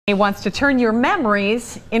He wants to turn your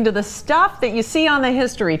memories into the stuff that you see on the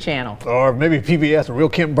History Channel. Or maybe PBS, or real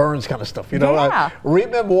Kim Burns kind of stuff. You know, yeah.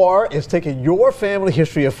 Rememoire is taking your family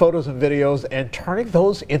history of photos and videos and turning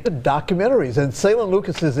those into documentaries. And Saylan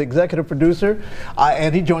Lukas is the executive producer,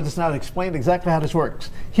 and he joins us now to explain exactly how this works.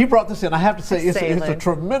 He brought this in. I have to say, it's a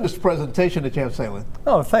tremendous presentation that you have, Saylan.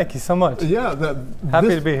 Oh, thank you so much. Yeah. Happy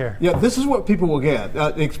to be here. Yeah, this is what people will get.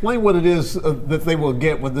 Explain what it is that they will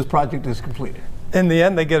get when this project is completed. In the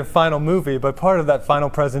end, they get a final movie, but part of that final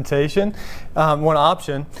presentation, one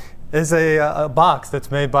option, is a box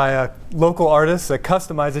that's made by a local artist that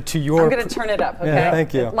customize it to your... I'm going to turn it up, okay? Yeah,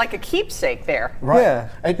 thank you. Like a keepsake there. Right. Yeah.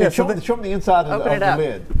 And show them the inside of the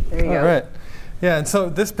lid. There you go. All right. Yeah, and so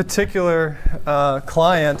this particular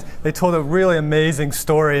client, they told a really amazing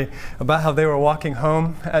story about how they were walking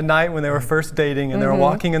home at night when they were first dating, and they were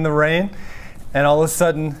walking in the rain. And all of a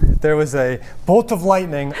sudden, there was a bolt of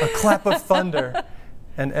lightning, a clap of thunder,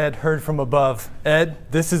 and Ed heard from above, "Ed,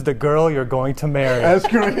 this is the girl you're going to marry." That's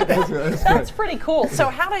great. That's pretty cool. So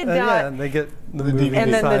how did that... yeah, and they get the movie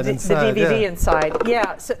and then the DVD yeah. inside.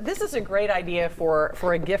 Yeah, so this is a great idea for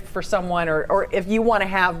a gift for someone, or if you want to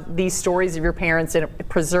have these stories of your parents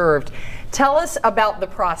preserved. Tell us about the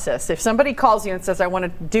process. If somebody calls you and says, "I want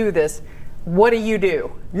to do this," what do you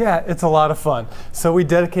do? Yeah, it's a lot of fun. So we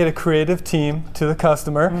dedicate a creative team to the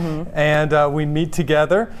customer, and we meet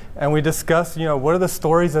together and we discuss, what are the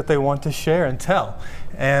stories that they want to share and tell.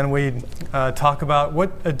 And we talk about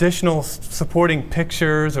what additional supporting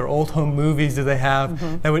pictures or old home movies do they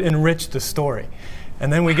have that would enrich the story.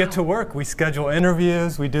 And then we get to work. We schedule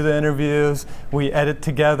interviews, we do the interviews, we edit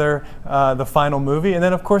together the final movie, and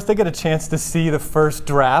then of course they get a chance to see the first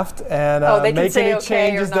draft and make any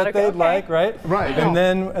changes that they'd like, right? Right. And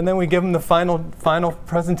then we give them the final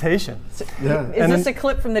presentation. So, is this a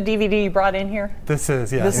clip from the DVD you brought in here? This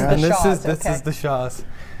is, yeah. This is the Shaws. This is the Shaws.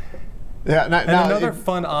 Yeah, and another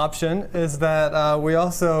fun option is that we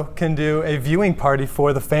also can do a viewing party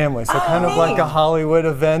for the family. So kind of like a Hollywood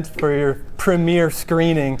event for your premiere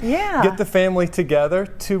screening. Yeah. Get the family together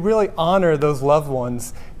to really honor those loved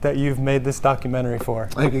ones that you've made this documentary for.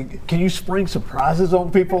 Can you spring surprises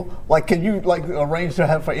on people? Like, can you arrange to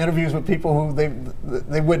have for interviews with people who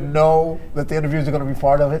they wouldn't know that the interviews are going to be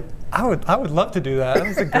part of it? I would love to do that.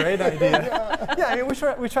 That's a great idea. Yeah, I mean,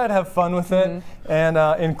 we try to have fun with it and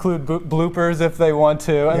include bloopers if they want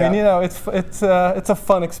to. I mean, it's a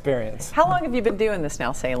fun experience. How long have you been doing this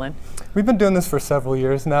now, Saylan? We've been doing this for several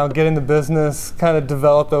years now, getting the business kind of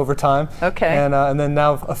developed over time. Okay. And then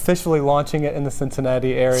now officially launching it in the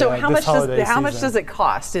Cincinnati area. So how much does it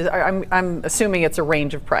cost? I'm assuming it's a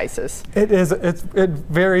range of prices. It is. It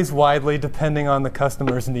varies widely depending on the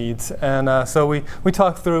customer's needs, and so we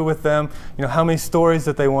talk through with them, how many stories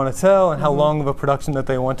that they want to tell and how long of a production that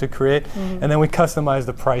they want to create, and then we customize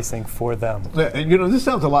the pricing for them. This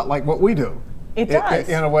sounds a lot like what we do. It does.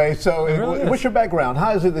 In a way. So really what's your background?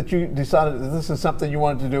 How is it that you decided that this is something you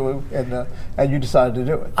wanted to do and you decided to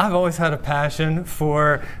do it? I've always had a passion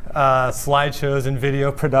for slideshows and video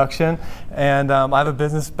production, and I have a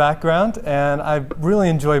business background, and I really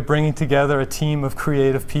enjoy bringing together a team of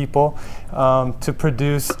creative people to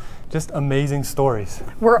produce just amazing stories.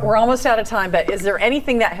 We're almost out of time, but is there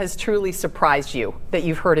anything that has truly surprised you that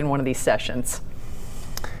you've heard in one of these sessions?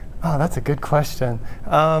 Oh, that's a good question.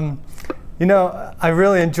 I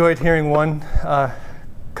really enjoyed hearing one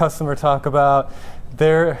customer talk about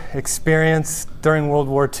their experience during World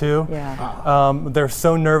War II. Yeah. They're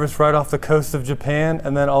so nervous right off the coast of Japan,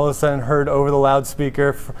 and then all of a sudden heard over the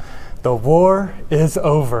loudspeaker, "The war is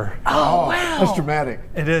over." Oh, wow. That's dramatic.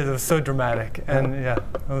 It is. It was so dramatic. And yeah,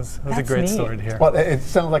 it was a great story to hear. Well, it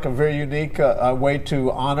sounds like a very unique way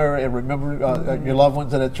to honor and remember your loved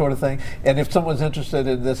ones and that sort of thing. And if someone's interested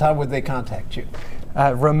in this, how would they contact you?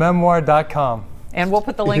 At rememoire.com. And we'll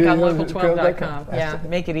put the link on local12.com. Yeah,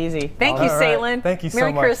 make it easy. Thank you, Saylan. Thank you so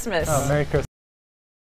much. Merry Christmas. Oh, Merry Christmas.